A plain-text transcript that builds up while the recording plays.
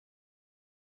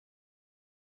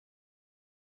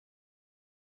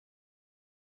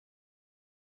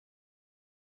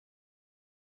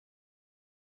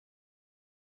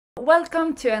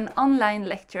Welcome to an online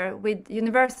lecture with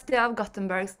University of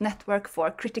Gothenburg's Network for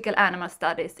Critical Animal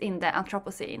Studies in the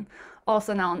Anthropocene,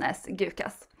 also known as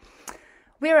GU-CAS.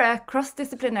 We are a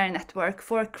cross-disciplinary network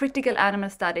for critical animal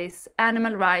studies,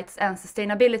 animal rights and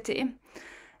sustainability,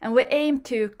 and we aim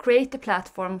to create a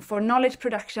platform for knowledge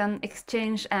production,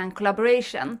 exchange and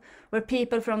collaboration, where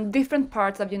people from different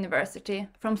parts of university,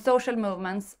 from social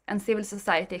movements and civil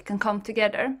society can come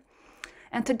together.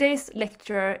 And today's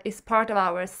lecture is part of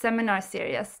our seminar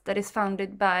series that is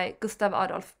funded by Gustav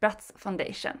Adolf Bratz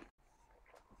Foundation.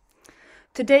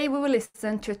 Today we will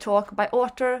listen to a talk by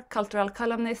author, cultural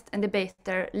columnist and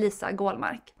debater Lisa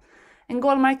Gålmark. And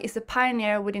Gålmark is a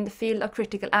pioneer within the field of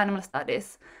critical animal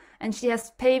studies, and she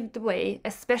has paved the way,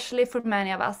 especially for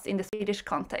many of us in the Swedish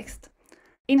context.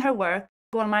 In her work,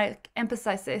 Gålmark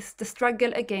emphasizes the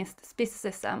struggle against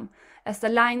speciesism as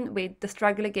aligned with the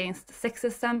struggle against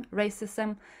sexism,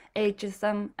 racism,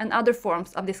 ageism, and other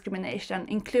forms of discrimination,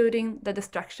 including the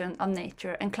destruction of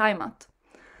nature and climate.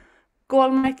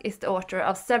 Gålmark is the author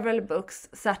of several books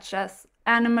such as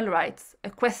Animal Rights,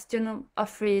 A Question of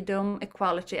Freedom,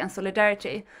 Equality and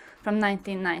Solidarity from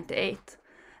 1998,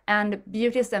 and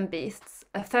Beauties and Beasts,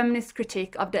 a feminist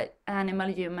critique of the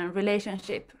animal-human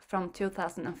relationship from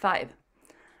 2005.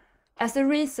 As a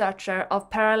researcher of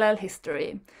parallel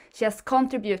history, she has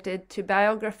contributed to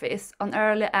biographies on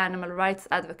early animal rights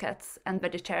advocates and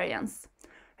vegetarians.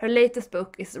 Her latest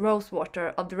book is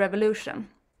Rosewater of the Revolution.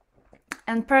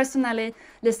 And personally,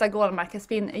 Lisa Gålmark has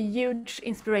been a huge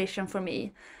inspiration for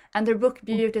me, and her book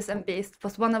Beauties and Beasts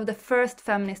was one of the first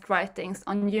feminist writings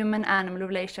on human-animal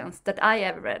relations that I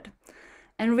ever read.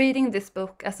 And reading this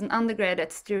book as an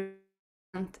undergraduate student,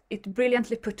 it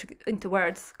brilliantly put into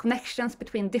words connections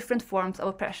between different forms of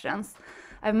oppressions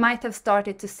I might have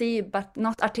started to see but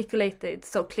not articulated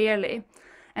so clearly.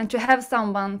 And to have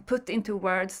someone put into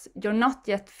words your not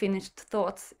yet finished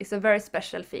thoughts is a very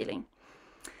special feeling.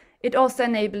 It also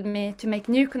enabled me to make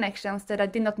new connections that I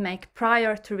did not make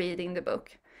prior to reading the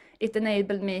book. It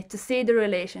enabled me to see the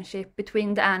relationship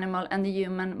between the animal and the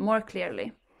human more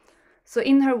clearly. So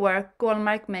in her work,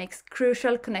 Gålmark makes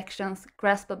crucial connections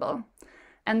graspable.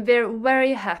 And we're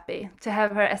very happy to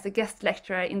have her as a guest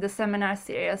lecturer in the seminar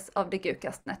series of the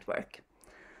GU-CAS network.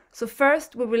 So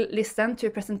first we will listen to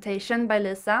a presentation by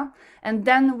Lisa, and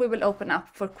then we will open up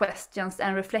for questions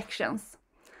and reflections.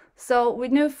 So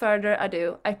with no further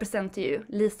ado, I present to you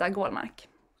Lisa Gålmark.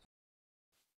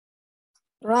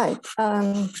 Right.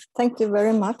 Thank you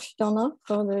very much, Donna,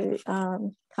 for the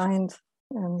kind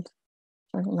and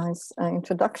very nice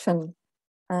introduction,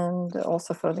 and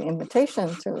also for the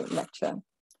invitation to lecture.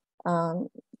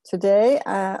 Today,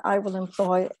 I will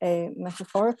employ a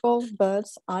metaphorical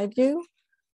bird's eye view,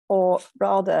 or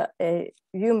rather a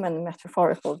human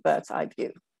metaphorical bird's eye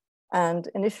view, and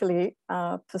initially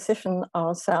position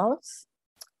ourselves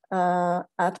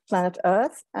at planet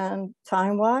Earth and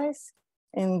time-wise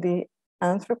in the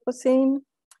Anthropocene,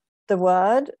 the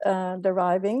word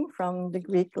deriving from the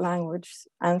Greek language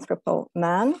anthropo,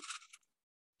 man,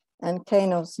 and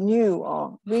kainos, new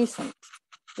or recent,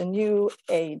 the new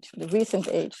age, the recent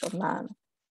age of man,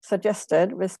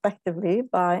 suggested respectively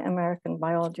by American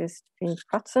biologist Phil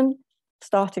Crutzen,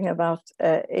 starting about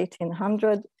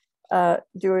 1800,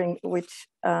 during which,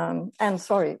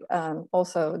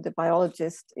 also the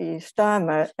biologist E.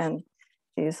 Sturmer, and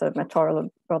he's a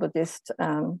meteorologist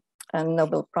and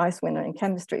Nobel Prize winner in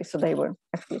chemistry. So they were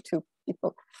actually two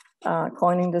people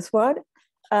coining this word.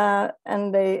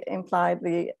 And they implied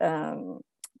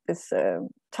this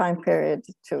time period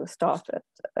to start at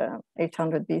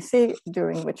 800 BC,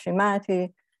 during which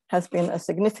humanity has been a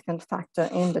significant factor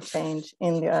in the change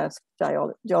in the Earth's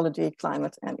geology,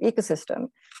 climate, and ecosystem.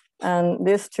 And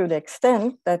this to the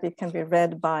extent that it can be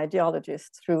read by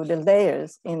geologists through the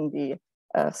layers in the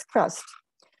Earth's crust.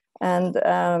 And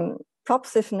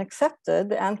proposition accepted,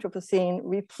 the Anthropocene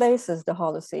replaces the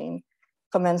Holocene,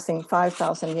 commencing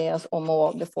 5,000 years or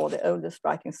more before the oldest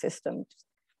writing systems,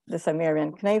 the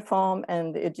Sumerian cuneiform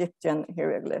and the Egyptian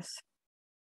hieroglyphs.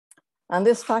 And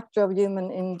this factor of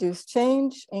human-induced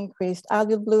change, increased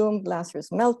algal bloom,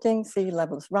 glaciers melting, sea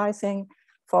levels rising,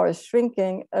 forests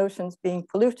shrinking, oceans being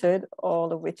polluted,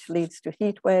 all of which leads to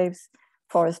heat waves,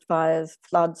 forest fires,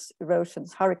 floods,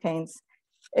 erosions, hurricanes,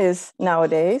 is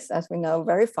nowadays, as we know,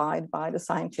 verified by the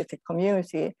scientific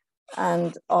community,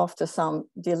 and after some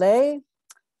delay,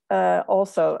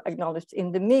 also acknowledged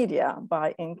in the media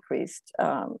by increased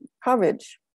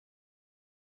coverage.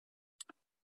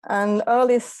 An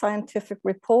early scientific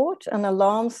report, an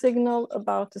alarm signal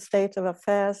about the state of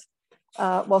affairs,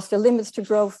 was the Limits to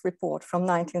Growth report from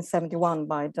 1971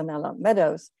 by Donella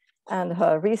Meadows and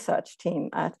her research team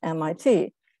at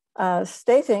MIT.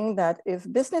 stating that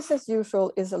if business as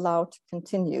usual is allowed to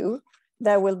continue,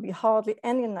 there will be hardly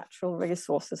any natural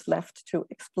resources left to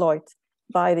exploit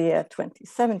by the year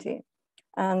 2070.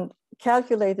 And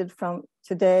calculated from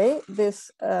today,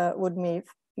 this would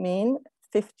mean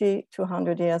 50 to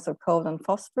 100 years of coal and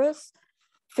phosphorus,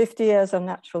 50 years of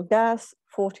natural gas,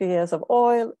 40 years of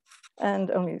oil, and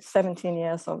only 17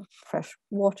 years of fresh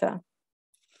water.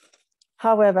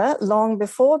 However, long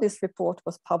before this report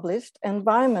was published,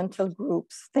 environmental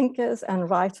groups, thinkers and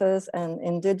writers and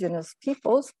indigenous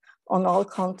peoples on all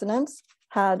continents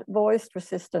had voiced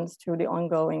resistance to the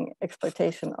ongoing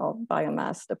exploitation of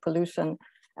biomass, the pollution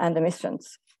and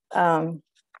emissions,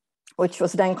 which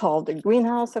was then called the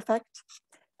greenhouse effect.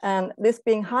 And this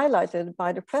being highlighted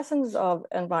by the presence of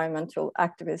environmental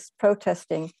activists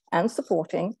protesting and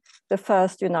supporting the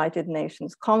first United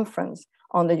Nations conference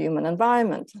on the human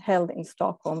environment held in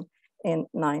Stockholm in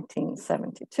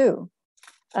 1972.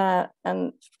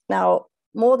 And now,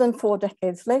 more than 4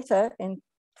 decades later, in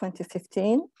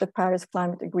 2015, the Paris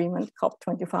Climate Agreement,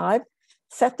 COP25,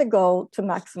 set the goal to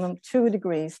maximum 2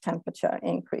 degrees temperature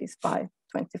increase by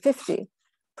 2050,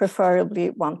 preferably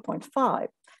 1.5.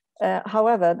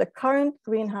 However, the current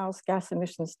greenhouse gas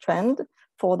emissions trend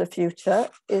for the future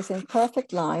is in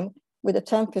perfect line with a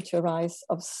temperature rise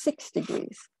of 6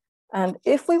 degrees. And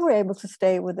if we were able to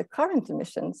stay with the current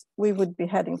emissions, we would be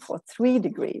heading for 3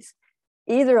 degrees,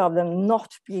 either of them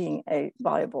not being a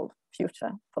viable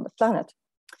future for the planet.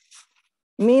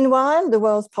 Meanwhile, the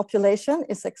world's population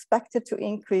is expected to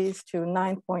increase to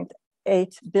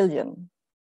 9.8 billion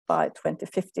by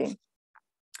 2050,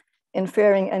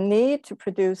 inferring a need to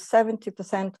produce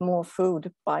 70% more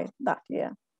food by that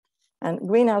year. And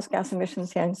greenhouse gas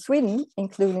emissions here in Sweden,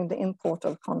 including the import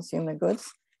of consumer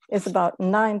goods, is about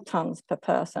 9 tons per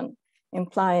person,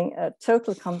 implying a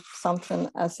total consumption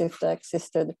as if there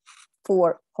existed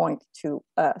 4.2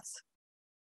 Earths.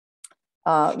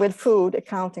 With food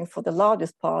accounting for the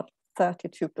largest part,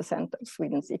 32% of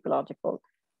Sweden's ecological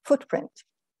footprint.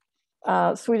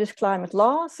 Swedish climate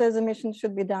law says emissions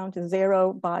should be down to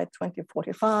 0 by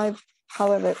 2045.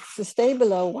 However, to stay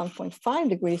below 1.5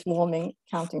 degrees warming,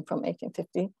 counting from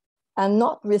 1850, and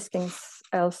not risking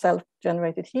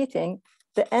self-generated heating,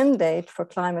 the end date for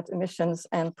climate emissions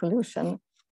and pollution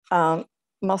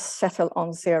must settle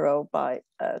on 0 by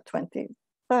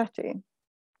 2030.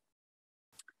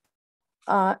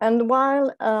 And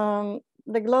while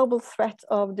the global threat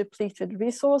of depleted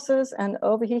resources and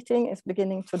overheating is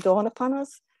beginning to dawn upon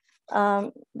us,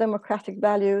 democratic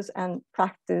values and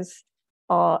practice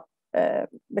are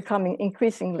becoming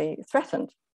increasingly threatened.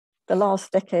 The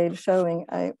last decade showing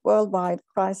a worldwide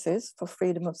crisis for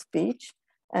freedom of speech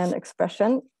and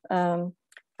expression,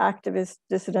 activists,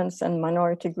 dissidents, and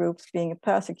minority groups being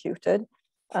persecuted,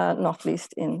 not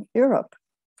least in Europe.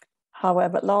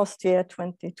 However, last year,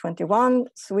 2021,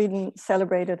 Sweden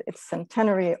celebrated its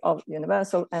centenary of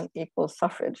universal and equal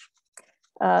suffrage.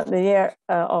 The year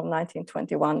of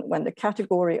 1921, when the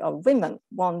category of women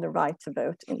won the right to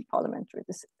vote in parliamentary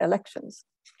elections.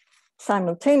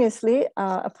 Simultaneously,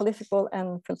 a political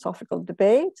and philosophical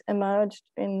debate emerged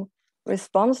in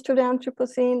response to the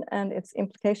Anthropocene and its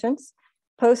implications,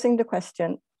 posing the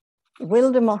question,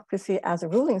 will democracy as a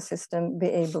ruling system be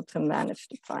able to manage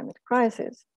the climate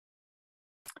crisis?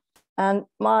 And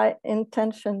my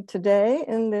intention today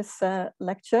in this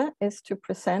lecture is to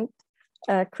present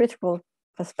a critical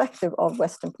perspective of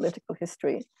Western political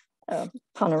history,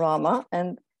 panorama,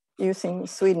 and using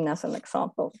Sweden as an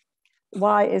example.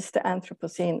 Why is the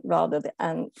Anthropocene rather the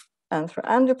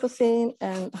Anthroandropocene,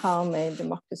 and how may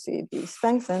democracy be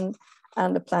strengthened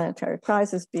and the planetary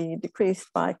crisis be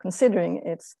decreased by considering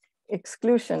its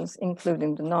exclusions,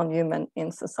 including the non-human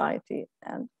in society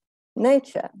and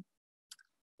nature?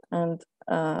 And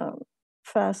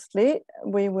firstly,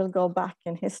 we will go back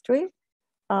in history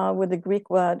with the Greek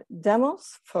word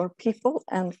demos for people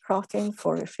and kratin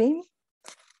for regime,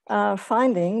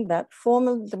 finding that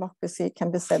formal democracy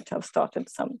can be said to have started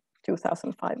some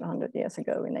 2,500 years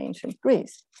ago in ancient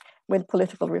Greece, with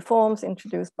political reforms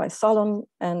introduced by Solon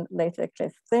and later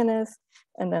Cleisthenes,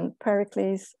 and then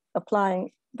Pericles,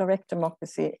 applying direct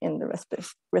democracy in the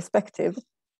respective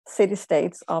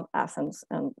city-states of Athens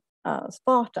and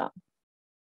Sparta.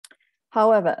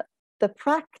 However, the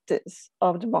practice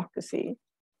of democracy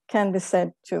can be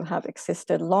said to have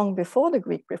existed long before the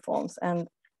Greek reforms and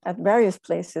at various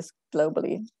places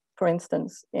globally, for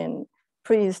instance, in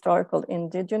prehistorical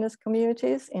indigenous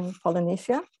communities in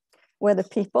Polynesia, where the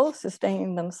people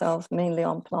sustaining themselves mainly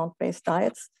on plant-based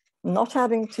diets, not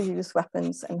having to use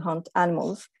weapons and hunt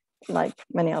animals like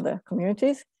many other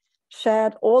communities,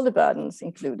 shared all the burdens,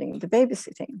 including the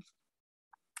babysitting.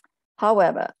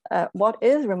 However, what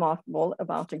is remarkable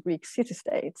about the Greek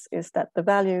city-states is that the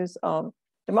values of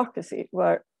democracy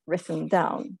were written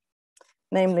down,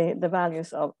 namely the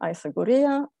values of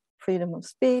isogoria, freedom of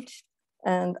speech,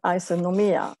 and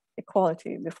isonomia,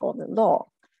 equality before the law,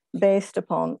 based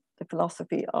upon the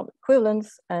philosophy of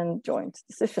equivalence and joint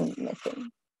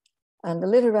decision-making. And the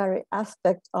literary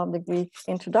aspect of the Greek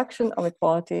introduction of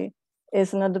equality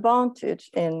is an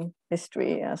advantage in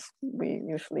history, as we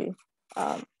usually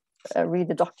read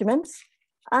the documents,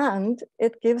 and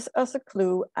it gives us a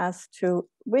clue as to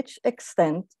which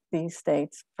extent these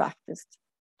states practiced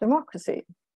democracy.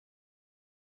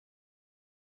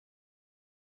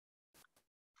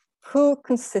 Who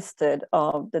consisted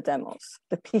of the demos,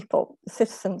 the people, the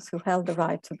citizens who held the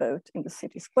right to vote in the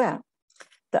city square,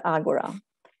 the agora,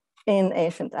 in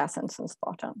ancient Athens and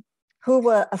Sparta, who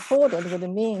were afforded with the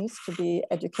means to be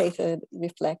educated,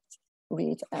 reflect,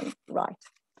 read, and write?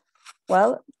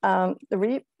 Well,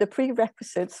 the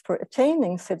prerequisites for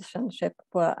attaining citizenship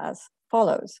were as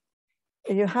follows.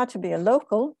 You had to be a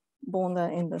local, born there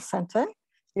in the center.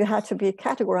 You had to be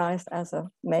categorized as a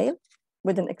male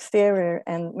with an exterior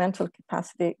and mental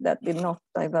capacity that did not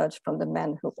diverge from the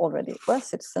men who already were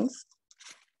citizens.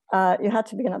 You had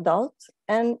to be an adult,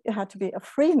 and you had to be a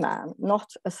free man,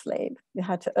 not a slave. You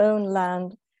had to own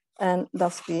land and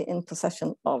thus be in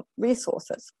possession of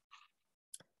resources.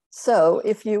 So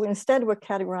if you instead were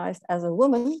categorized as a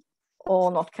woman,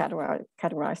 or not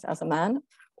categorized as a man,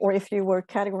 or if you were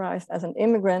categorized as an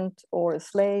immigrant or a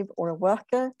slave or a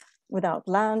worker without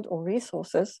land or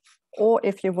resources, or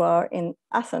if you were in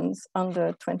Athens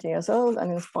under 20 years old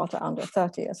and in Sparta under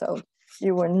 30 years old,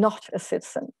 you were not a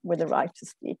citizen with the right to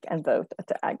speak and vote at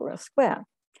the Agora Square.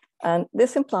 And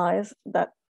this implies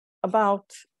that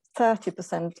about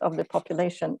 30% of the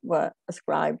population were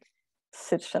ascribed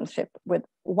citizenship, with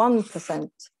 1%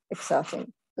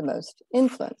 exerting the most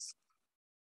influence.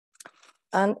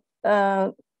 And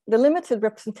the limited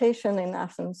representation in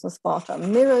Athens and Sparta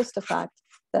mirrors the fact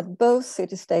that both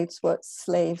city-states were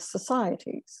slave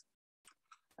societies.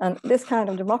 And this kind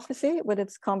of democracy, with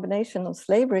its combination of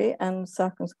slavery and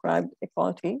circumscribed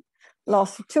equality,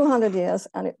 lasted 200 years,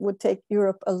 and it would take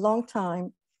Europe a long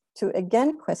time to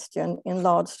again question in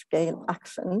large-scale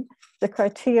action the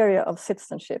criteria of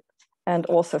citizenship and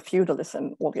also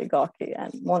feudalism, oligarchy,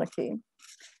 and monarchy.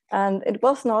 And it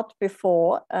was not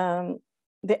before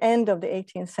the end of the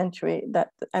 18th century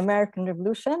that the American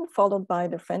Revolution, followed by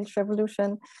the French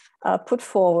Revolution, put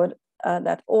forward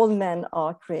that all men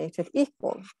are created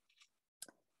equal.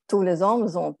 Tous les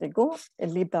hommes sont égaux,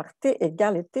 liberté,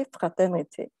 égalité,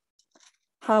 fraternité.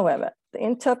 However, the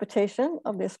interpretation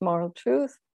of this moral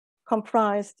truth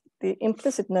comprised the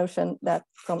implicit notion that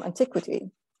from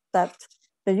antiquity, that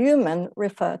the human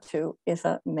referred to is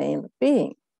a male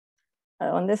being.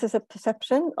 And this is a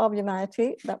perception of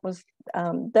humanity that was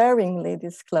daringly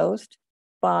disclosed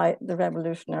by the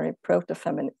revolutionary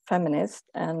proto-feminist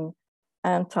and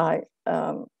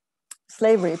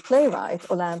anti-slavery playwright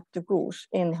Olympe de Gouges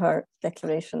in her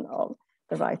Declaration of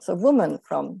the Rights of Women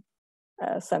from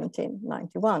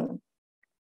 1791.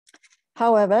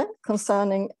 However,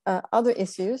 concerning other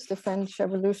issues, the French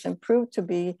Revolution proved to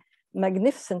be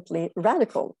magnificently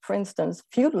radical. For instance,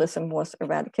 feudalism was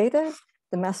eradicated,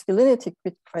 the masculinity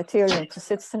criterion to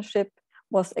citizenship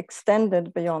was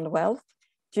extended beyond wealth,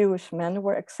 Jewish men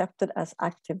were accepted as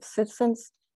active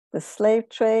citizens, the slave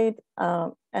trade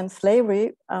and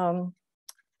slavery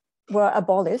were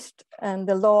abolished, and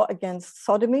the law against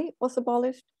sodomy was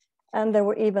abolished, and there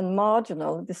were even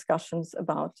marginal discussions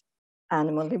about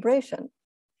animal liberation.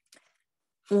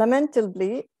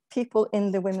 Lamentably, people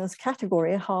in the women's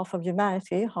category, half of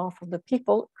humanity, half of the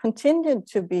people, continued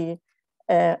to be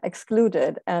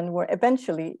excluded and were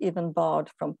eventually even barred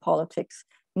from politics,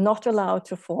 not allowed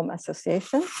to form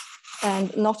associations,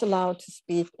 and not allowed to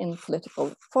speak in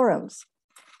political forums.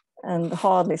 And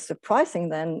hardly surprising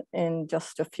then, in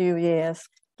just a few years,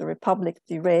 the Republic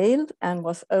derailed and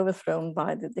was overthrown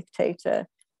by the dictator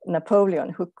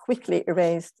Napoleon, who quickly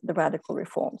erased the radical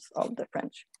reforms of the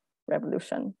French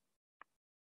Revolution.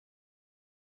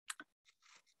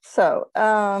 So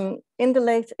in the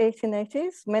late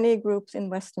 1880s, many groups in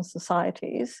Western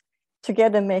societies,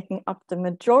 together making up the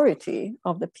majority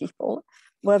of the people,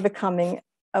 were becoming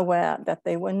aware that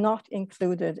they were not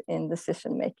included in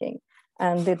decision-making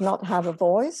and did not have a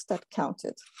voice that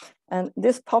counted. And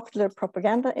this popular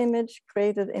propaganda image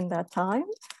created in that time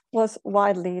was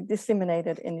widely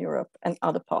disseminated in Europe and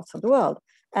other parts of the world,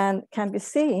 and can be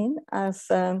seen as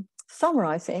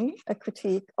summarizing a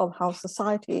critique of how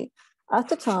society at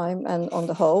the time and on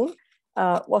the whole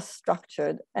was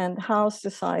structured, and how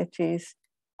societies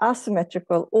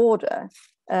asymmetrical order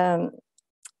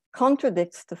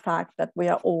contradicts the fact that we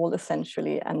are all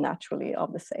essentially and naturally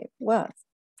of the same worth.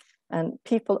 And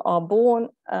people are born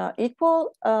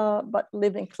equal, but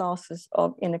live in classes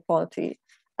of inequality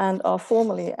and are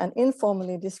formally and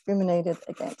informally discriminated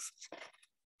against.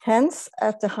 Hence,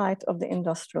 at the height of the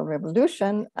Industrial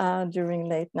Revolution during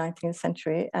late 19th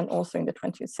century and also in the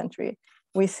 20th century,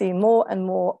 we see more and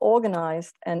more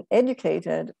organized and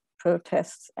educated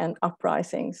protests and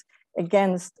uprisings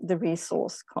against the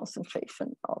resource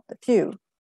concentration of the few.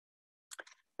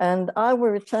 And I will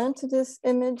return to this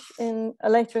image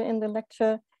later in the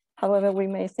lecture. However, we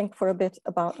may think for a bit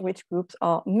about which groups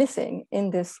are missing in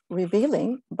this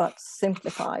revealing but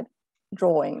simplified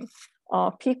drawing.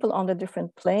 Are people on the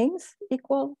different planes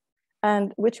equal?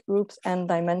 And which groups and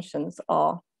dimensions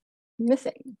are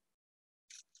missing?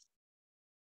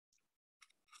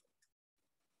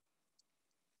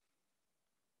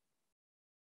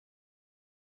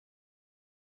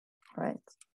 Right.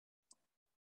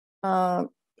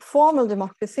 Formal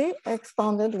democracy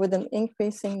expanded with an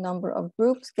increasing number of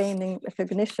groups gaining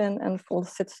recognition and full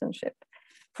citizenship.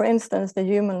 For instance, the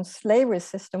human slavery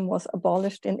system was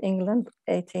abolished in England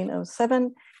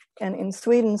 1807 and in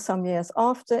Sweden some years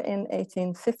after in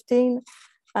 1815.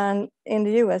 And in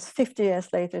the US 50 years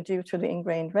later, due to the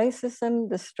ingrained racism,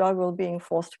 the struggle being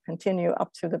forced to continue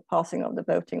up to the passing of the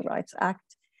Voting Rights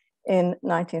Act in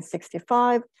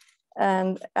 1965.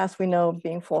 And as we know,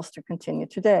 being forced to continue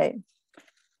today.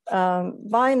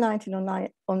 By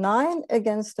 1909,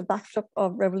 against the backdrop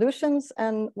of revolutions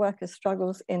and workers'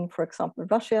 struggles in, for example,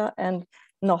 Russia, and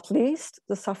not least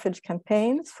the suffrage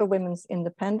campaigns for women's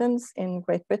independence in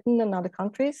Great Britain and other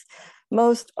countries,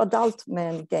 most adult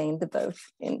men gained the vote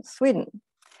in Sweden.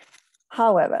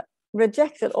 However,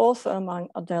 rejected also among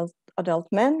adult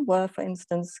men were, for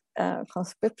instance,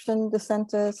 conscription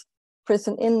dissenters,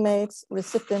 prison inmates,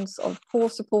 recipients of poor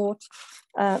support,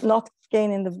 not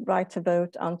gaining the right to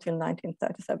vote until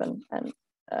 1937 and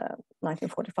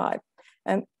 1945.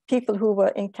 And people who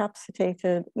were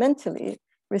incapacitated mentally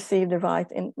received the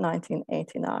right in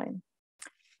 1989.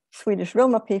 Swedish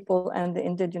Roma people and the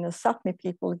indigenous Sapmi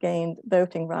people gained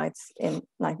voting rights in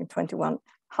 1921,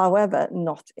 however,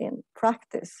 not in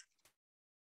practice.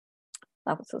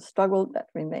 That was a struggle that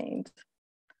remained.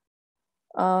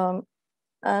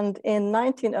 And in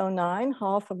 1909,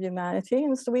 half of humanity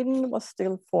in Sweden was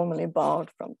still formally barred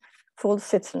from full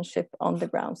citizenship on the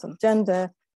grounds of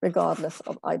gender, regardless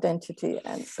of identity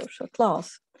and social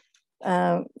class.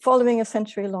 Following a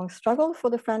century-long struggle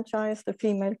for the franchise, the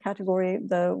female category,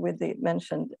 though with the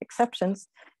mentioned exceptions,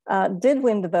 did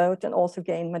win the vote and also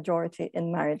gain majority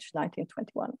in marriage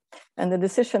 1921. And the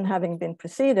decision having been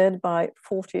preceded by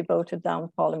 40 voted down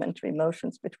parliamentary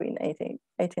motions between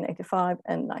 1885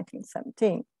 and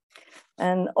 1917.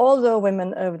 And although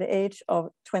women over the age of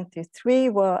 23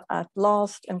 were at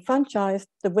last enfranchised,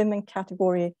 the women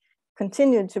category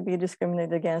continued to be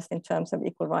discriminated against in terms of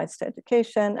equal rights to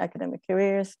education, academic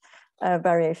careers,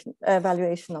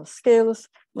 evaluation of skills,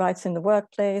 rights in the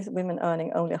workplace, women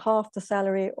earning only half the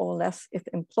salary or less if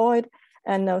employed,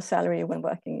 and no salary when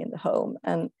working in the home,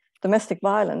 and domestic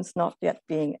violence not yet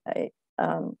being a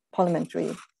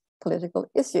parliamentary political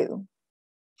issue.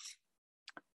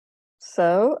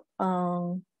 So,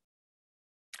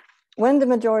 when the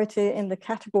majority in the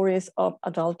categories of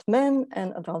adult men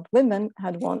and adult women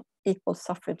had won equal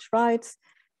suffrage rights,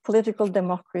 political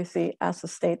democracy as a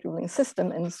state ruling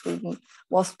system in Sweden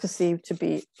was perceived to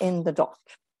be in the dock.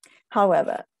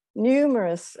 However,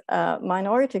 numerous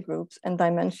minority groups and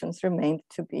dimensions remained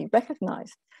to be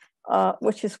recognized,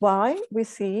 which is why we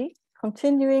see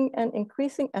continuing and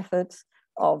increasing efforts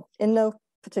of, in no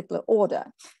particular order,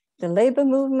 the labor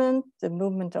movement, the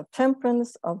movement of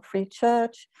temperance, of free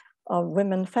church, of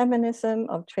women feminism,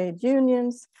 of trade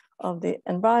unions, of the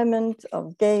environment,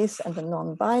 of gays and the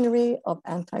non-binary, of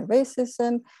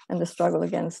anti-racism and the struggle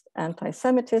against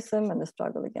anti-Semitism and the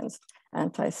struggle against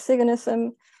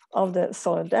anti-Ziganism, of the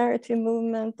solidarity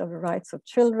movement, of the rights of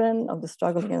children, of the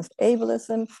struggle against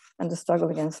ableism and the struggle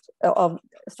against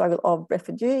struggle of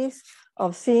refugees,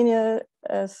 of seniors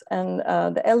and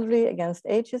the elderly against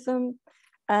ageism,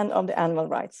 and of the animal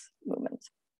rights movement.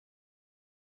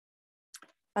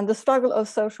 And the struggle of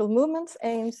social movements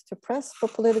aims to press for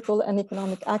political and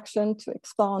economic action to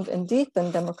expand and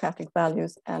deepen democratic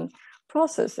values and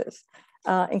processes,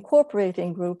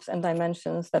 incorporating groups and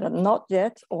dimensions that are not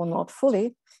yet or not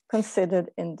fully considered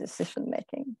in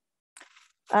decision-making.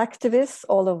 Activists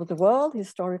all over the world,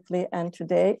 historically and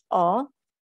today, are,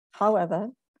 however,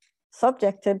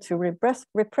 subjected to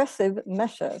repressive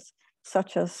measures,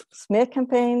 such as smear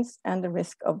campaigns and the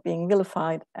risk of being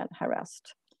vilified and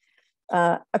harassed.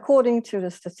 According to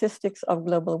the statistics of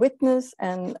Global Witness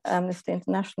and Amnesty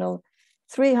International,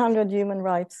 300 human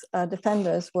rights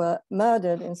defenders were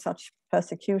murdered in such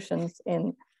persecutions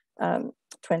in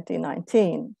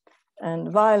 2019.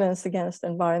 And violence against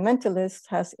environmentalists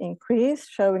has increased,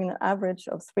 showing an average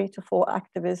of 3 to 4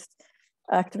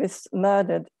 activists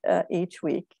murdered each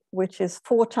week, which is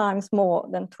 4 times more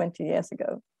than 20 years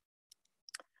ago.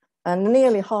 And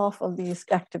nearly half of these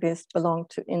activists belong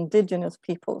to indigenous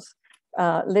peoples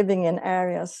living in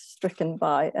areas stricken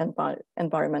by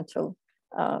environmental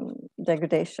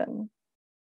degradation.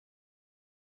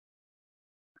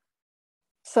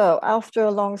 So after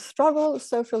a long struggle,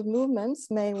 social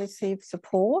movements may receive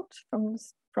support from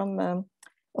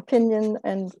opinion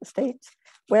and state,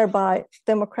 whereby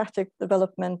democratic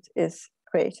development is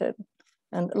created.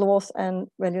 And laws and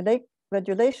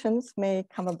regulations may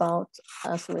come about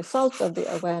as a result of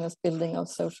the awareness building of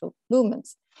social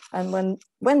movements. And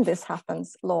when this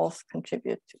happens, laws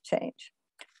contribute to change.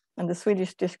 And the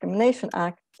Swedish Discrimination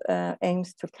Act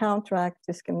aims to counteract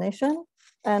discrimination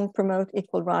and promote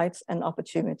equal rights and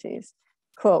opportunities.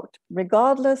 Quote,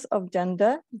 regardless of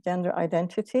gender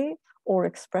identity or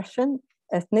expression,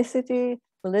 ethnicity,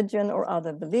 religion or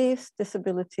other beliefs,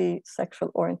 disability,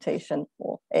 sexual orientation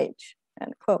or age,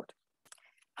 end quote.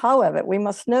 However, we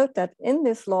must note that in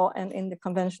this law and in the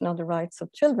Convention on the Rights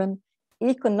of Children,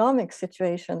 economic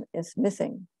situation is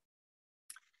missing.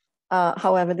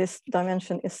 However, this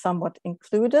dimension is somewhat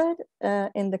included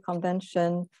in the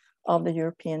Convention of the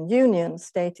European Union,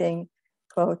 stating,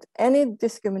 quote, any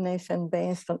discrimination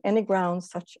based on any grounds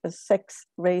such as sex,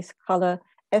 race, color,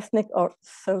 ethnic or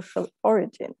social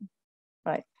origin,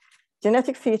 right?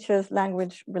 Genetic features,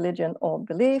 language, religion or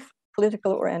belief,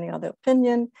 political or any other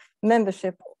opinion,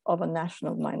 membership of a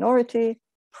national minority,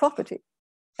 property,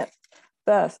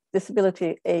 birth,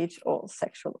 disability, age, or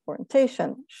sexual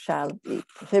orientation shall be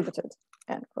prohibited,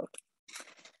 end quote.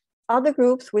 Other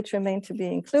groups which remain to be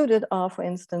included are, for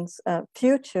instance,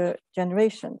 future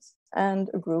generations, and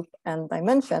a group and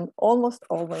dimension almost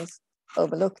always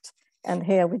overlooked. And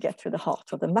here we get to the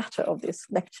heart of the matter of this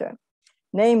lecture,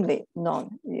 namely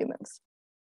non-humans.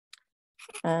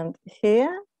 And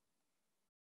here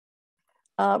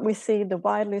we see the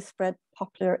widely spread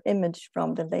popular image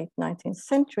from the late 19th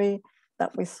century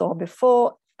that we saw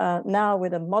before, now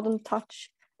with a modern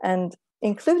touch, and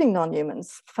including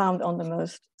non-humans found on the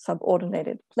most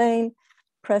subordinated plane,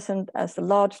 present as a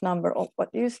large number of what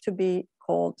used to be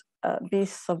called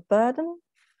beasts of burden,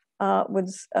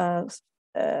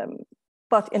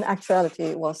 but in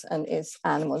actuality was and is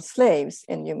animal slaves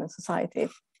in human society.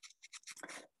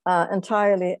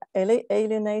 Entirely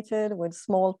alienated with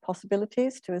small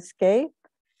possibilities to escape,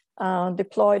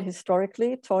 deployed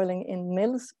historically, toiling in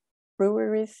mills,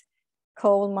 breweries,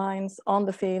 coal mines, on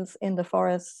the fields, in the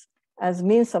forests, as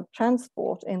means of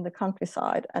transport in the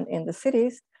countryside and in the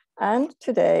cities, and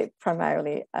today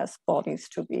primarily as bodies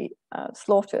to be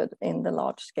slaughtered in the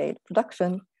large-scale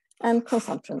production and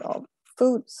consumption of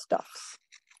foodstuffs.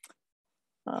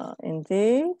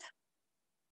 Indeed,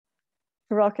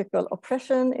 hierarchical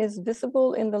oppression is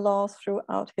visible in the laws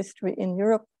throughout history in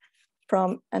Europe,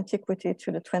 from antiquity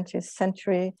to the 20th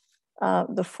century.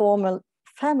 The formal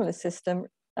family system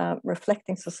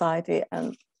reflecting society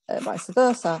and vice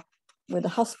versa, with the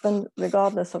husband,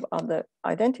 regardless of other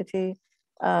identity,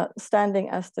 standing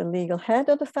as the legal head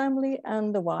of the family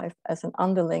and the wife as an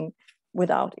underling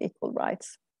without equal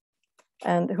rights.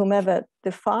 And whomever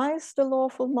defies the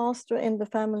lawful master in the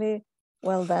family,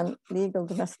 well then legal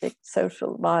domestic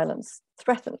social violence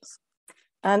threatens.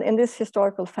 And in this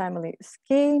historical family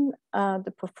scheme,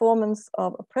 the performance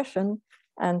of oppression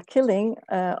and killing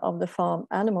of the farm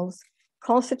animals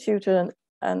constituted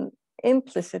an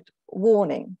implicit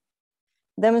warning,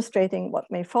 demonstrating what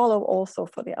may follow also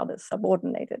for the other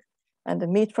subordinated. And the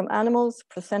meat from animals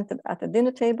presented at the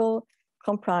dinner table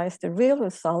comprised the real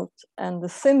result and the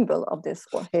symbol of this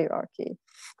hierarchy,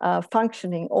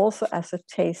 functioning also as a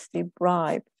tasty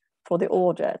bribe for the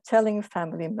order, telling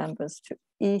family members to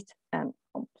eat and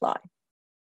comply.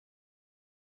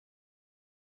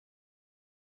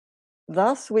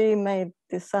 Thus, we may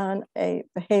discern a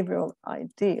behavioral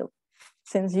ideal.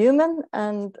 Since human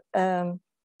and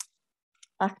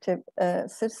active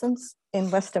citizens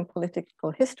in Western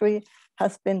political history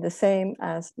has been the same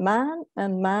as man,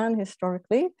 and man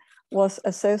historically was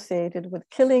associated with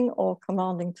killing or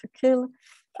commanding to kill,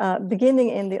 beginning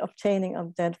in the obtaining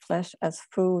of dead flesh as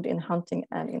food in hunting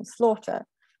and in slaughter.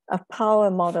 A power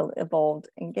model evolved,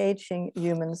 engaging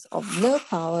humans of no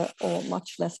power or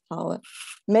much less power,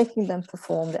 making them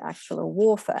perform the actual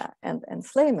warfare and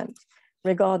enslavement.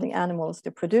 regarding animals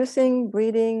to producing,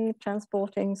 breeding,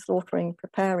 transporting, slaughtering,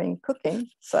 preparing, cooking,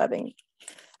 serving.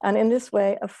 And in this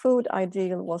way, a food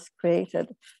ideal was created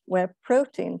where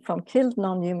protein from killed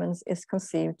non-humans is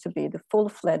conceived to be the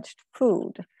full-fledged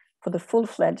food for the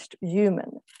full-fledged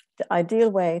human, the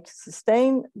ideal way to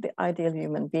sustain the ideal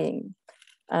human being.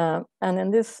 And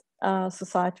in this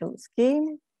societal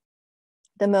scheme,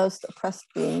 the most oppressed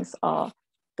beings are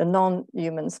the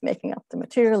non-humans, making up the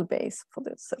material base for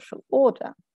the social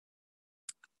order.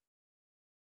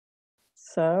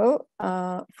 So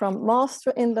from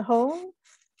master in the home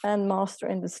and master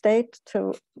in the state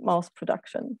to mass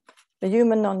production, the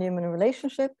human-non-human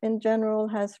relationship in general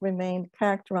has remained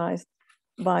characterized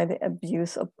by the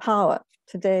abuse of power,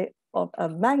 today of a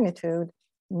magnitude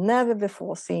never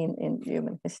before seen in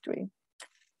human history.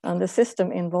 And the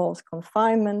system involves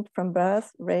confinement from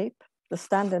birth, rape, the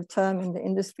standard term in the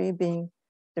industry being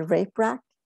the rape rack,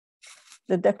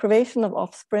 the deprivation of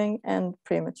offspring, and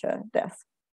premature death.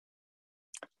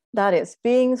 That is,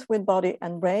 beings with body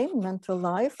and brain, mental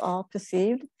life, are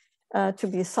perceived to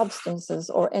be substances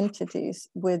or entities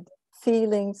with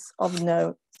feelings of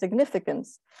no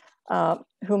significance,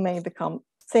 who may become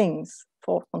things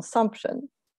for consumption.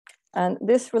 And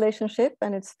this relationship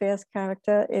and its fierce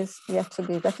character is yet to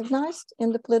be recognized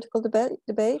in the political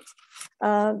debate,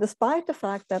 despite the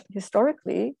fact that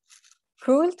historically,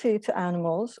 cruelty to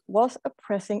animals was a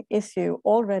pressing issue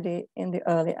already in the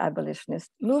early abolitionist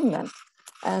movement,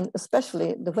 and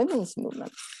especially the women's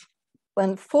movement.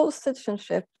 When full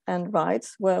citizenship and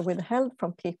rights were withheld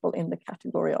from people in the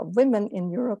category of women in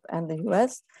Europe and the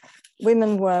US,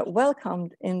 women were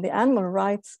welcomed in the animal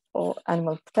rights or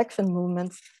animal protection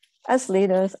movements as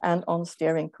leaders and on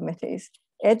steering committees,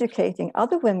 educating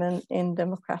other women in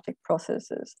democratic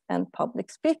processes and public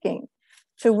speaking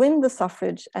to win the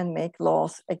suffrage and make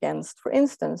laws against, for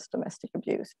instance, domestic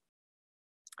abuse.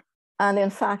 And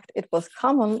in fact, it was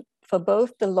common for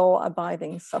both the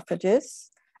law-abiding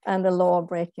suffragists and the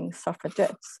law-breaking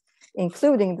suffragettes,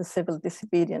 including the civil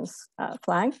disobedience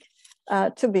flank,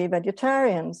 to be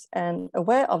vegetarians and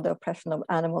aware of the oppression of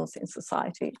animals in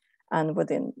society and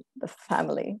within the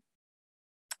family.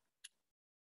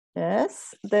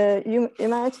 Yes, the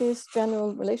humanity's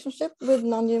general relationship with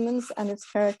non-humans and its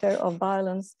character of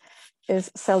violence is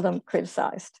seldom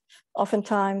criticized.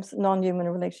 Oftentimes, non-human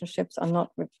relationships are not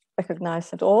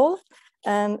recognized at all.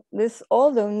 And this,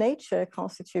 although nature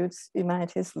constitutes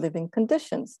humanity's living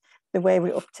conditions, the way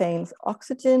we obtain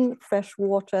oxygen, fresh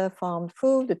water, farmed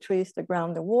food, the trees, the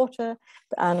ground, the water,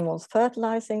 the animals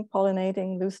fertilizing,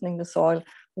 pollinating, loosening the soil,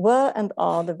 were and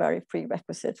are the very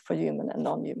prerequisite for human and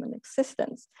non-human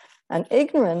existence. And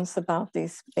ignorance about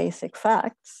these basic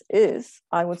facts is,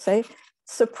 I would say,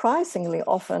 surprisingly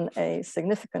often a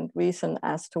significant reason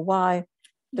as to why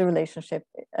the relationship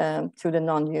to the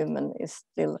non-human is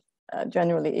still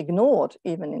generally ignored,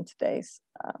 even in today's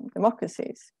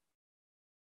democracies.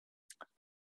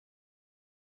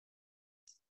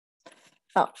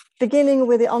 Beginning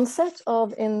with the onset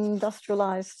of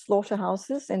industrialized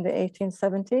slaughterhouses in the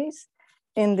 1870s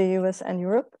in the US and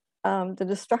Europe, the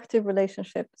destructive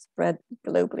relationship spread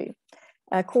globally.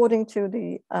 According to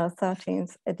the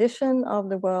 13th edition of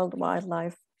the World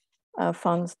Wildlife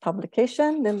Fund's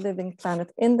publication, the Living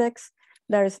Planet Index,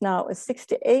 there is now a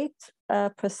 68%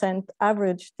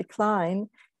 average decline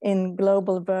in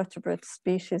global vertebrate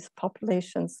species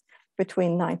populations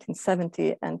between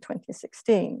 1970 and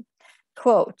 2016.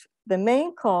 Quote, the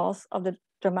main cause of the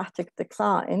dramatic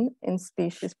decline in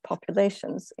species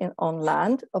populations on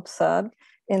land observed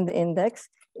in the index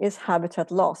is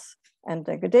habitat loss and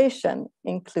degradation,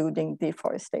 including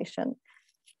deforestation,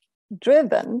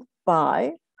 driven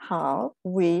by how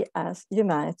we as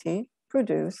humanity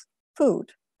produce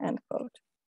food, end quote.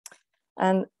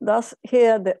 And thus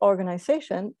here the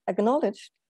organization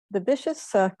acknowledged the vicious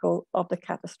circle of the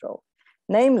catastrophe,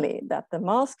 namely that the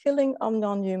mass killing of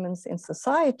non-humans in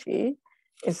society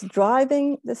is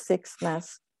driving the sixth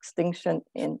mass extinction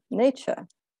in nature,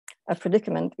 a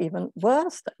predicament even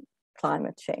worse than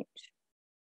climate change.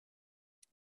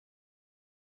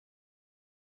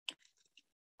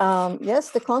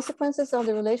 Yes, the consequences of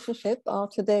the relationship are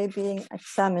today being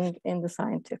examined in the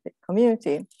scientific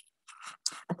community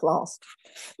at last,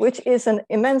 which is an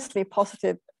immensely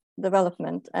positive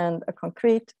development and a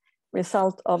concrete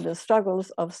result of the struggles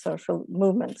of social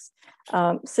movements.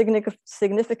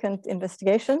 Significant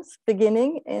investigations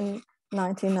beginning in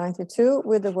 1992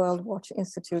 with the World Watch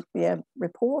Institute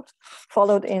report,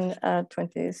 followed in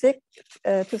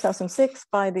 2006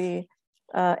 by the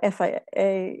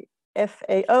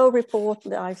FAO report,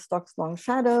 Livestock's Long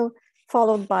Shadow,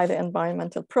 followed by the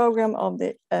environmental program of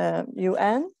the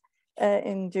UN,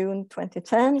 in June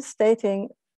 2010, stating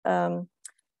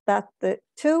that the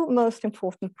two most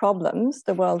important problems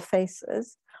the world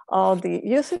faces are the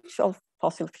usage of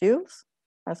fossil fuels,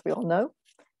 as we all know,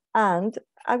 and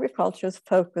agriculture's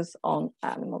focus on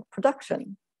animal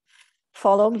production,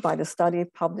 followed by the study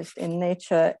published in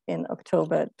Nature in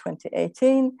October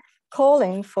 2018,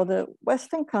 calling for the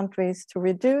Western countries to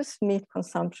reduce meat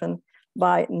consumption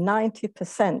by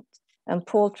 90% and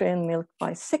poultry and milk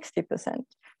by 60%,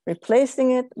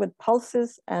 replacing it with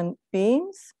pulses and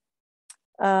beans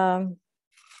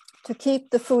to keep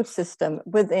the food system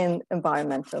within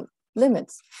environmental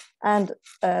limits. And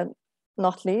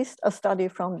not least, a study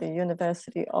from the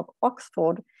University of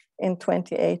Oxford in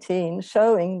 2018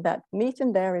 showing that meat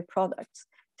and dairy products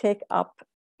take up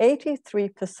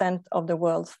 83% of the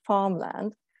world's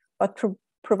farmland, but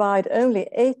provide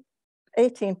only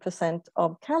 18%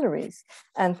 of calories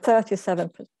and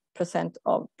 37%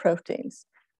 of proteins.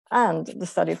 And the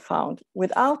study found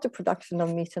without the production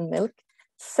of meat and milk,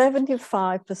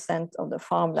 75% of the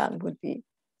farmland would be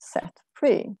set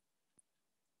free.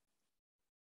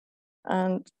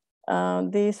 And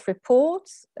these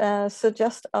reports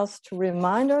suggest us to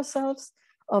remind ourselves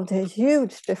of the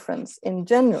huge difference in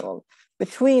general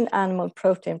between animal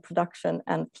protein production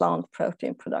and plant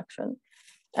protein production.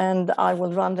 And I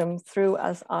will run them through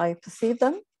as I perceive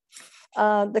them.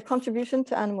 The contribution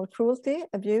to animal cruelty,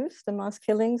 abuse, the mass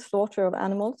killing, slaughter of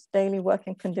animals, daily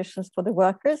working conditions for the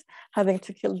workers, having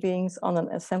to kill beings on an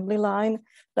assembly line,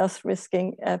 thus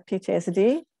risking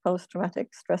PTSD,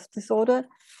 post-traumatic stress disorder,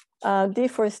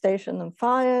 deforestation and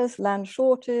fires, land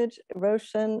shortage,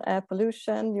 erosion, air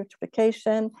pollution,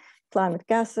 eutrophication, climate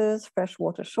gases,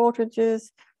 freshwater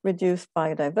shortages, reduced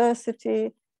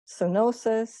biodiversity,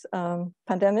 zoonosis,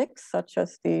 pandemics such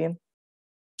as the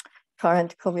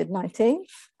current COVID-19,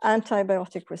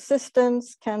 antibiotic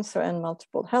resistance, cancer and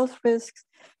multiple health risks,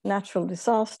 natural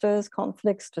disasters,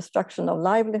 conflicts, destruction of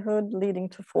livelihood leading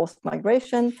to forced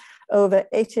migration, over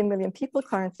 80 million people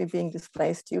currently being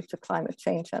displaced due to climate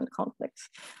change and conflicts,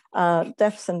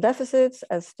 deficits and deficits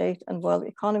as state and world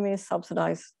economies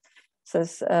subsidizes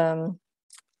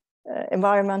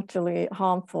environmentally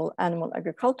harmful animal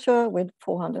agriculture with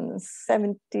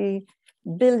 $470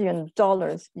 billion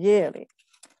yearly.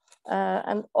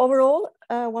 And overall,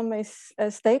 one may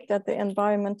state that the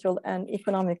environmental and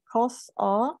economic costs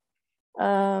are,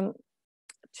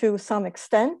 to some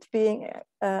extent, being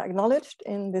acknowledged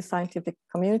in the scientific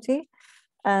community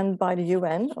and by the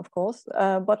UN, of course,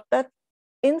 but that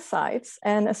insights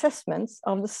and assessments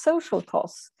of the social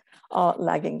costs are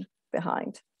lagging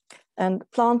behind. And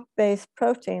plant-based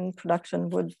protein production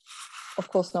would, of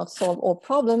course, not solve all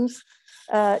problems,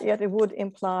 yet it would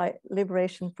imply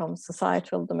liberation from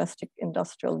societal, domestic,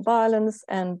 industrial violence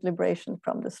and liberation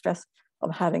from the stress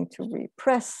of having to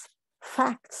repress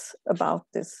facts about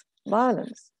this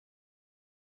violence.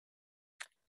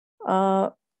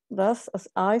 Thus, as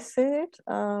I see it,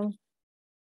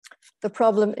 the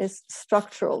problem is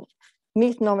structural.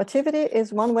 Meat normativity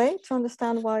is one way to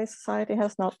understand why society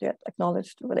has not yet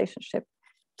acknowledged the relationship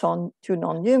to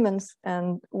non-humans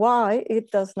and why it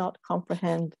does not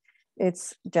comprehend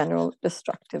its general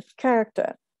destructive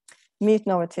character. Meat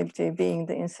normativity being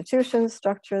the institutions,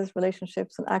 structures,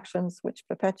 relationships, and actions which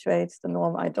perpetuates the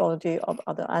norm ideology of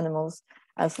other animals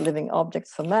as living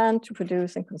objects for man to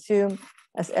produce and consume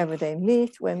as everyday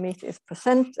meat, where meat is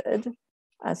presented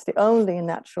as the only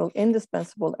natural,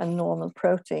 indispensable, and normal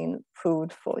protein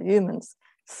food for humans,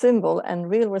 symbol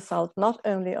and real result not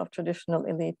only of traditional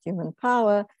elite human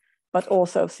power, but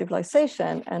also of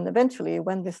civilization, and eventually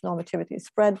when this normativity is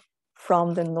spread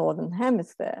from the Northern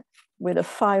Hemisphere, with a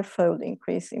 5-fold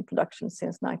increase in production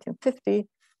since 1950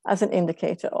 as an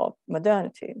indicator of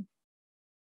modernity.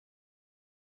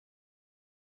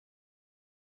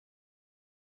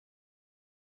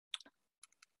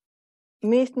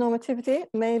 Meat normativity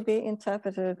may be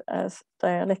interpreted as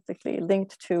dialectically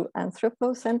linked to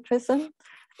anthropocentrism,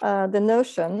 the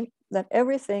notion that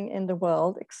everything in the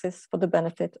world exists for the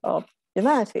benefit of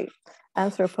humanity.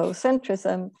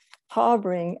 Anthropocentrism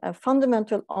harboring a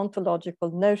fundamental ontological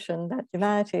notion that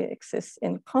humanity exists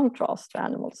in contrast to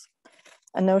animals,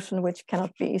 a notion which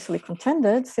cannot be easily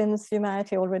contended since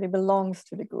humanity already belongs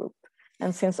to the group,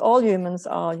 and since all humans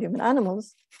are human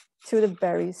animals to the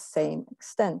very same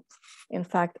extent. In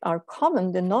fact, our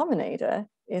common denominator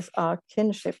is our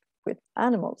kinship with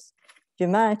animals,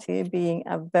 humanity being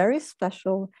a very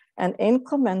special and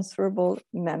incommensurable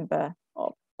member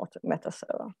of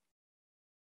metazoa.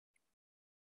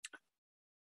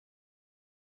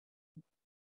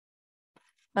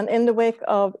 And in the wake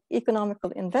of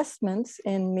economical investments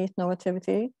in meat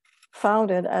normativity,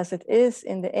 founded as it is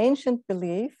in the ancient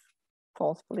belief,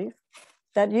 false belief,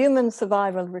 that human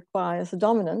survival requires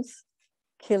dominance,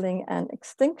 killing, and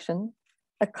extinction,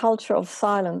 a culture of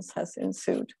silence has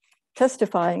ensued,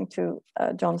 testifying to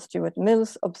John Stuart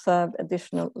Mill's observed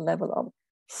additional level of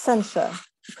censure,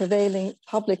 prevailing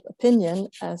public opinion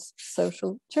as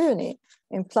social tyranny,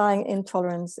 implying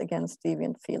intolerance against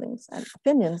deviant feelings and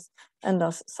opinions, and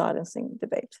thus silencing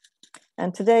debate.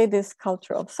 And today, this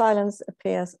culture of silence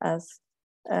appears as,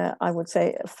 I would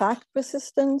say, fact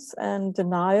resistance and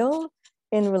denial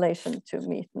in relation to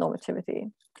meat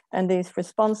normativity. And these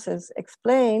responses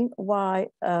explain why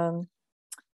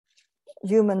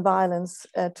human violence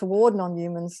toward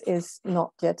non-humans is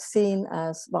not yet seen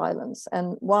as violence,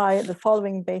 and why the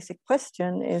following basic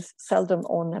question is seldom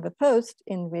or never posed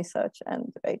in research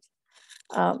and debate.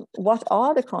 What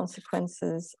are the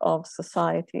consequences of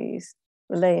society's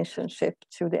relationship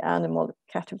to the animal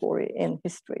category in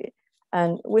history,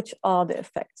 and which are the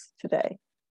effects today?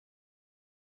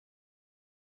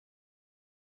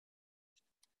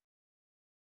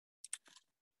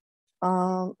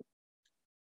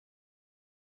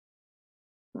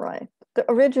 Right. The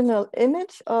original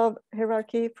image of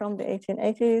hierarchy from the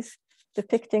 1880s,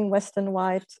 depicting Western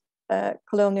white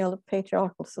colonial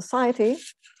patriarchal society,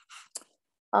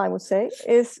 I would say,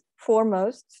 is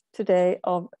foremost today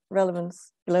of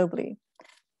relevance globally.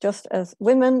 Just as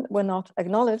women were not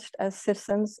acknowledged as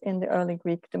citizens in the early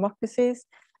Greek democracies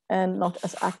and not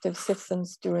as active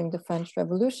citizens during the French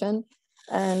Revolution,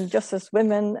 and just as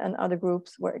women and other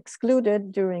groups were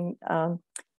excluded during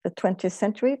the 20th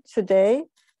century, today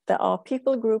there are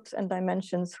people groups and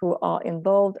dimensions who are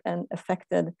involved and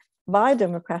affected by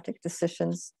democratic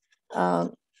decisions,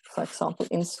 for example,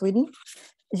 in Sweden,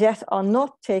 yet are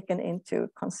not taken into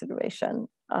consideration.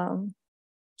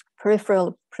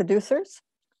 Peripheral producers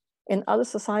in other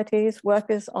societies,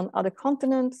 workers on other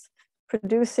continents,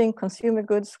 producing consumer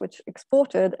goods which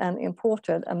exported and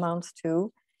imported amounts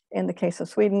to, in the case of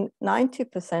Sweden,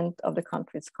 90% of the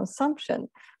country's consumption.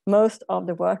 Most of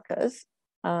the workers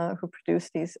who produce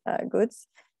these goods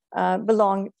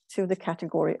belong to the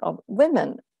category of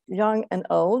women, young and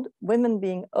old, women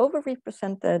being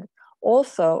overrepresented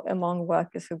also among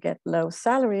workers who get low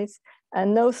salaries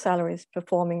and no salaries,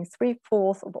 performing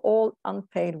 3/4 of all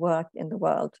unpaid work in the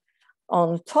world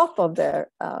on top of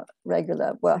their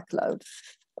regular workload,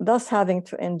 thus having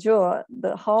to endure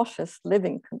the harshest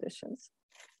living conditions.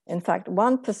 In fact,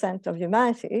 1% of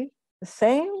humanity, the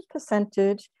same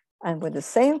percentage and with the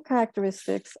same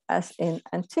characteristics as in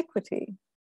antiquity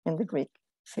in the Greek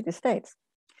city-states,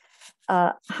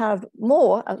 have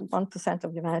more, 1%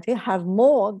 of humanity, have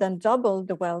more than double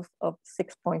the wealth of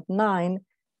 6.9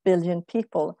 billion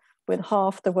people, with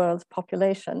half the world's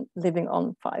population living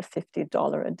on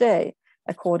 $550 a day,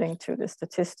 according to the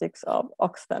statistics of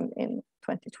Oxfam in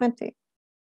 2020.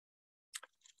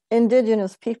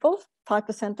 Indigenous people,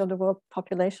 5% of the world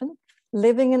population,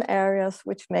 living in areas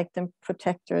which make them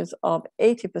protectors of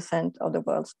 80% of the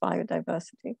world's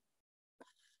biodiversity.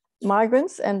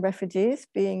 Migrants and refugees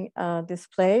being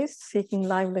displaced, seeking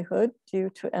livelihood due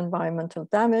to environmental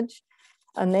damage,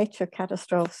 nature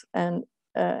catastrophes, and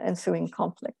ensuing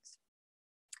conflicts.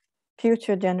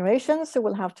 Future generations who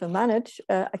will have to manage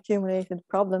accumulated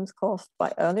problems caused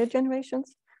by earlier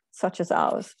generations, such as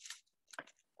ours.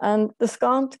 And the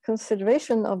scant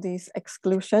consideration of these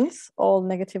exclusions, all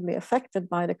negatively affected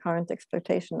by the current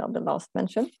exploitation of the last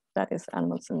mentioned, that is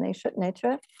animals and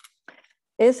nature,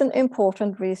 is an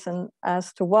important reason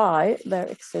as to why there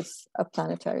exists a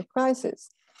planetary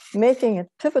crisis, making it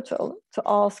pivotal to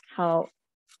ask how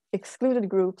excluded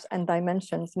groups and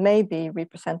dimensions may be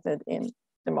represented in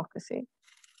democracy.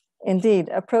 Indeed,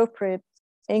 appropriate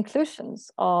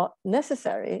inclusions are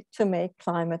necessary to make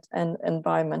climate and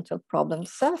environmental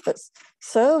problems surface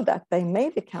so that they may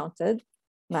be counted,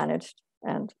 managed,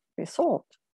 and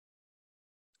resolved.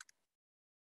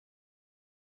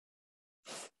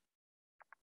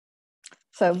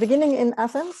 So beginning in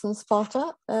Athens and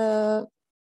Sparta,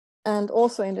 and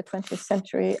also in the 20th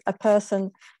century, a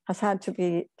person has had to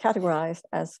be categorized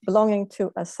as belonging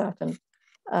to a certain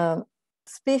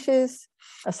species,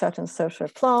 a certain social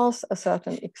class, a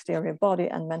certain exterior body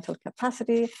and mental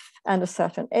capacity, and a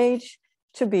certain age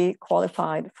to be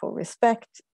qualified for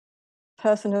respect,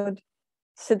 personhood,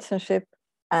 citizenship,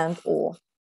 and/or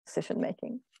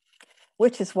decision-making.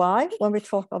 Which is why when we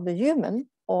talk of the human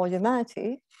or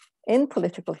humanity in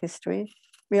political history,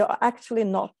 we are actually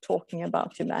not talking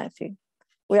about humanity.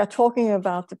 We are talking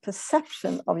about the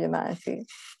perception of humanity.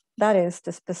 That is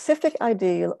the specific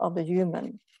ideal of the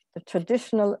human, the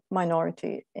traditional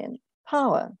minority in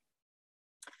power.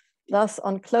 Thus,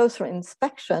 on closer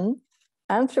inspection,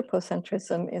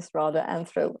 anthropocentrism is rather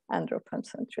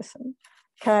anthropocentrism,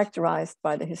 characterized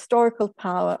by the historical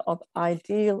power of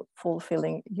ideal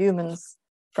fulfilling humans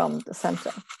from the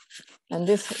center. And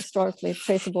this historically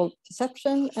traceable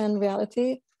perception and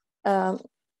reality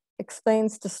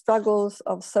explains the struggles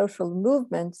of social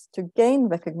movements to gain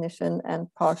recognition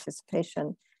and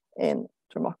participation in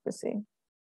democracy.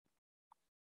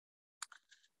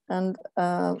 And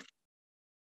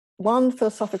one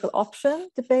philosophical option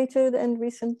debated in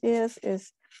recent years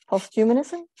is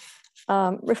posthumanism,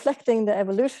 reflecting the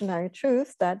evolutionary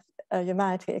truth that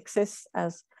humanity exists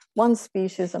as one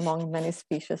species among many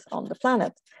species on the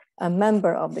planet, a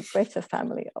member of the greater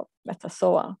family of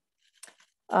metazoa.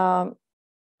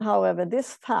 However,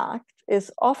 this fact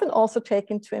is often also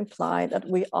taken to imply that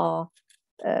we are,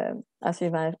 as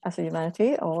a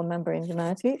humanity or a member in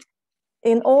humanity,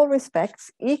 in all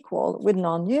respects equal with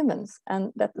non-humans,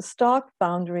 and that the stark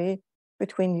boundary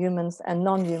between humans and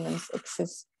non-humans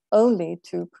exists only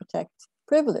to protect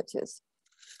privileges.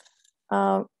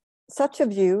 Such a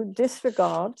view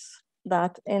disregards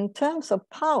that in terms of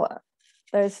power,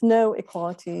 there is no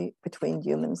equality between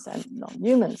humans and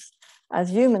non-humans, as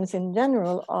humans in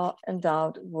general are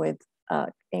endowed with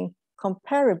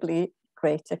incomparably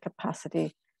greater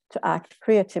capacity to act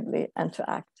creatively and to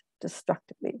act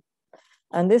destructively.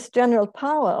 And this general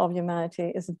power of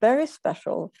humanity is very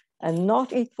special and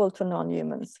not equal to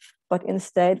non-humans, but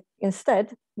instead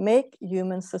make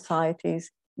human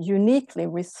societies uniquely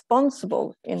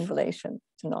responsible in relation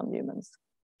to non-humans.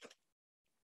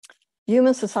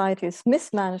 Human societies'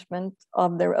 mismanagement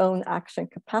of their own action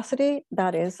capacity,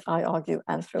 that is, I argue,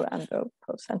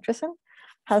 Anthroandropocentrism,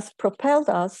 has propelled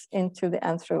us into the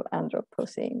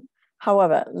Anthroandropocene.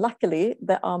 However, luckily,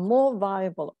 there are more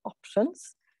viable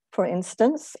options. For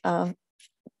instance,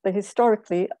 the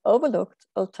historically overlooked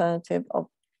alternative of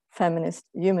feminist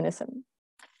humanism.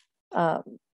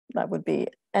 That would be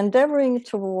endeavoring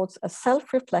towards a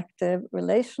self-reflective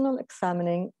relational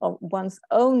examining of one's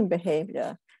own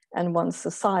behavior and one's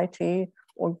society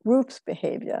or group's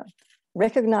behavior,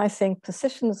 recognizing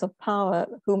positions of power,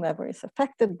 whomever is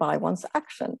affected by one's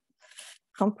action,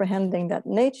 comprehending that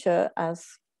nature,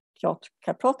 as Piotr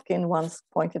Kropotkin once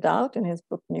pointed out in his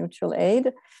book Mutual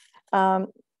Aid,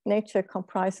 nature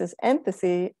comprises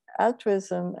empathy,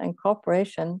 altruism, and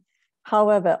cooperation,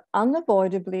 however,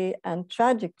 unavoidably and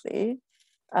tragically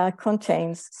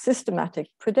contains systematic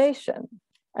predation,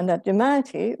 and that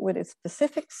humanity, with its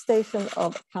specific station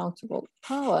of accountable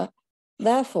power,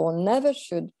 therefore never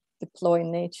should deploy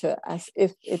nature as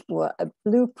if it were a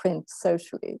blueprint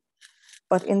socially,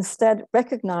 but instead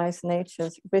recognize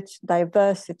nature's rich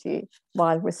diversity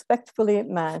while respectfully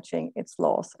managing its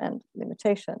laws and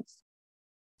limitations.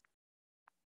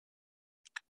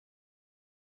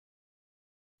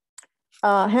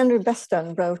 Henry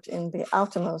Beston wrote in The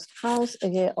Outermost House, A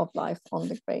Year of Life on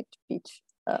the Great Beach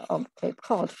of Cape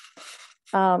Cod.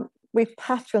 We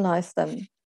patronize them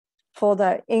for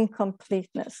their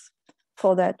incompleteness,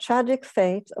 for their tragic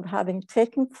fate of having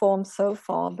taken form so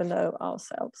far below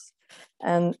ourselves.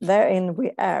 And therein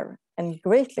we err, and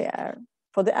greatly err,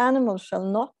 for the animal shall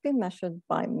not be measured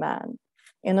by man.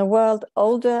 In a world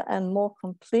older and more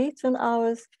complete than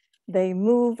ours, they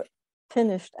move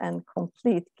finished and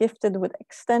complete, gifted with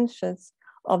extensions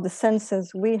of the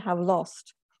senses we have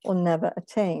lost or never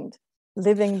attained,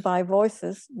 living by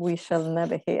voices we shall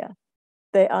never hear.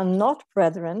 They are not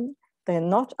brethren, they are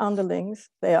not underlings,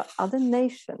 they are other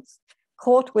nations,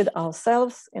 caught with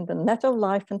ourselves in the net of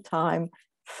life and time,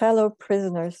 fellow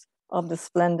prisoners of the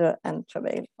splendor and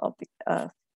travail of the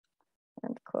earth,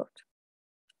 end quote.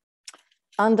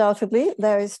 Undoubtedly,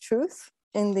 there is truth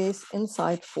in these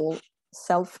insightful,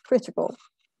 self-critical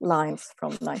lines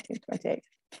from 1928.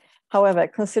 However,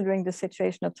 considering the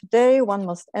situation of today, one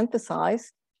must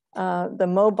emphasize the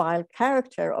mobile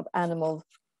character of animal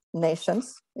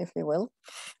nations, if you will,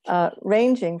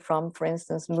 ranging from, for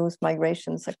instance, moose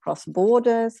migrations across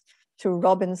borders to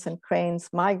robins and cranes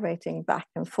migrating back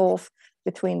and forth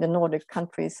between the Nordic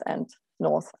countries and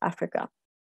North Africa.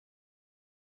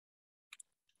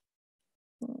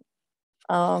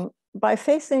 By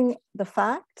facing the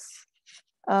facts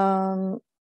of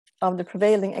the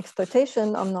prevailing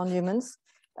exploitation of non-humans,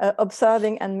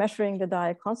 observing and measuring the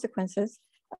dire consequences,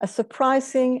 a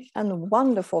surprising and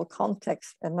wonderful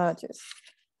context emerges,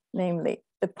 namely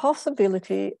the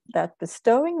possibility that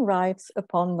bestowing rights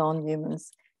upon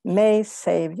non-humans may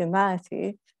save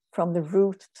humanity from the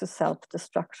route to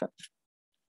self-destruction.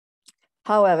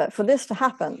 However, for this to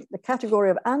happen, the category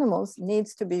of animals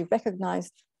needs to be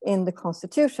recognized in the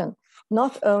Constitution,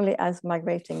 not only as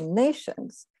migrating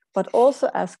nations, but also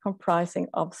as comprising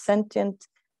of sentient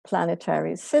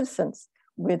planetary citizens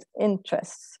with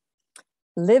interests,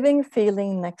 living,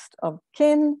 feeling next of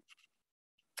kin,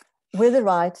 with the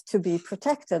right to be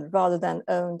protected rather than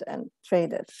owned and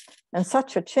traded. And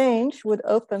such a change would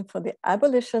open for the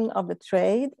abolition of the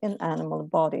trade in animal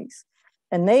bodies,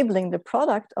 enabling the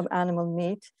product of animal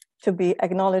meat to be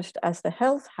acknowledged as the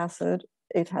health hazard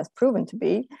it has proven to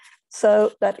be,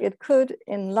 so that it could,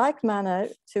 in like manner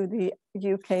to the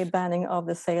UK banning of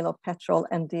the sale of petrol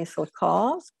and diesel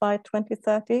cars by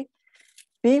 2030,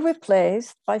 be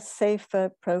replaced by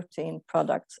safer protein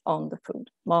products on the food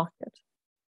market.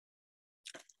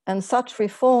 And such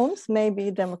reforms may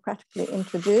be democratically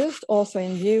introduced also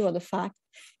in view of the fact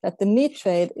that the meat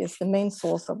trade is the main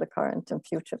source of the current and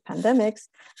future pandemics,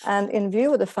 and in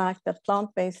view of the fact that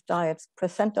plant-based diets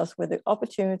present us with the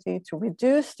opportunity to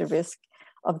reduce the risk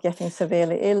of getting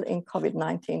severely ill in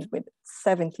COVID-19 with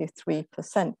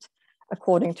 73%,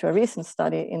 according to a recent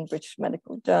study in British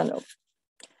Medical Journal.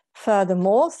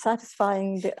 Furthermore,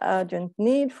 satisfying the urgent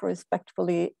need for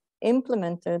respectfully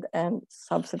implemented and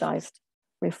subsidized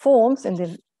reforms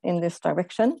in this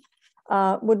direction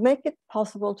would make it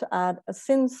possible to add a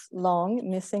since long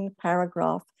missing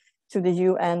paragraph to the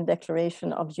UN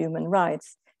Declaration of Human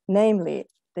Rights, namely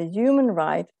the human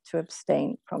right to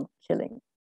abstain from killing.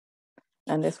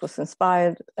 And this was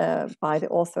inspired by the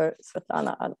author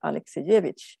Svetlana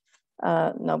Alexievich,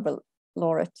 Nobel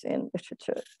laureate in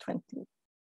literature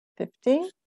 2015.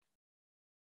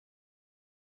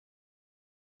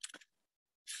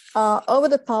 Over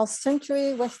the past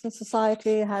century, Western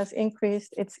society has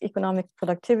increased its economic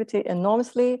productivity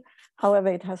enormously. However,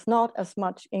 it has not as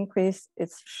much increased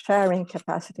its sharing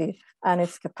capacity and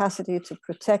its capacity to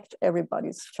protect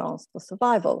everybody's chance for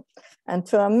survival. And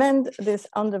to amend this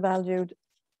undervalued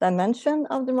dimension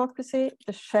of democracy,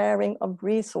 the sharing of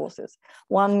resources,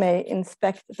 one may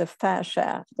inspect the fair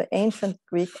share, the ancient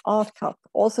Greek art cup,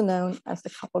 also known as the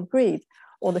cup of greed,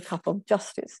 or the cup of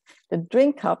justice, the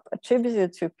drink cup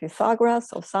attributed to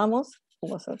Pythagoras of Samos, who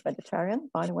was a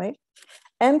vegetarian, by the way,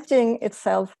 emptying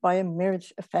itself by a mirage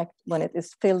effect when it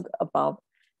is filled above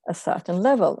a certain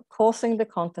level, causing the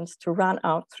contents to run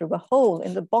out through a hole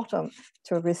in the bottom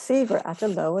to a receiver at a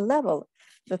lower level,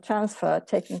 the transfer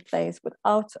taking place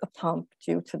without a pump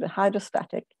due to the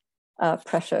hydrostatic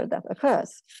pressure that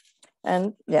occurs.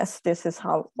 And yes, this is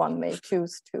how one may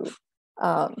choose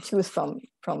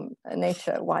from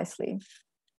nature wisely.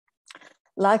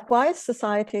 Likewise,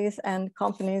 societies and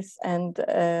companies and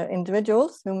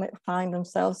individuals who may find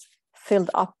themselves filled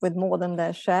up with more than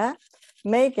their share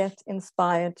may get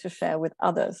inspired to share with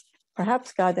others,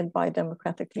 perhaps guided by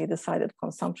democratically decided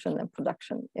consumption and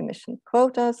production emission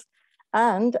quotas,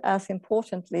 and as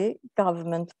importantly,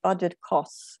 government budget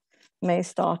costs may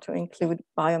start to include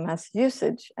biomass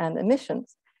usage and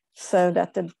emissions, so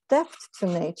that the debt to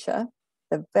nature,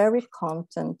 the very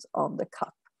content of the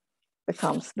cup,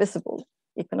 becomes visible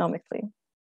economically.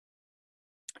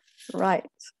 Right,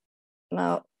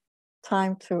 now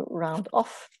time to round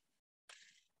off.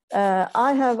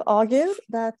 I have argued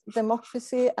that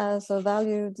democracy as a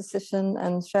value, decision,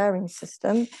 and sharing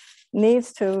system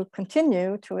needs to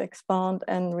continue to expand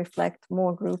and reflect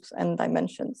more groups and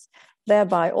dimensions,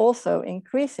 thereby also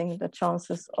increasing the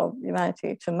chances of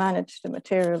humanity to manage the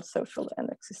material, social, and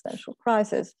existential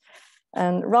crisis.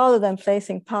 And rather than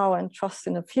placing power and trust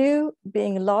in a few,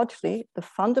 being largely the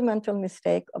fundamental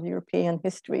mistake of European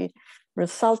history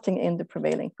resulting in the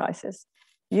prevailing crisis,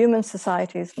 human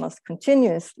societies must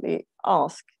continuously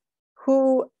ask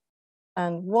who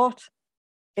and what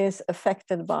is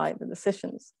affected by the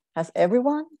decisions. Has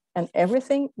everyone and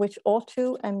everything which ought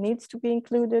to and needs to be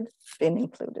included been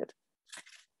included?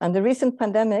 And the recent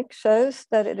pandemic shows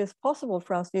that it is possible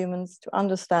for us humans to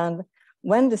understand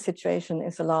when the situation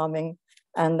is alarming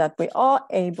and that we are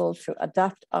able to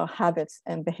adapt our habits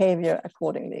and behavior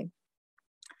accordingly.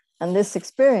 And this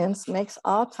experience makes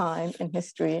our time in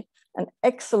history an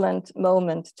excellent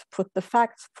moment to put the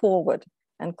facts forward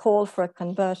and call for a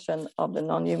conversion of the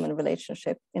non-human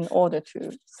relationship in order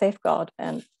to safeguard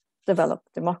and develop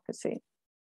democracy.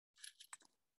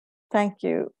 Thank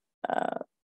you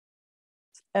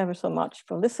ever so much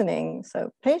for listening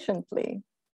so patiently.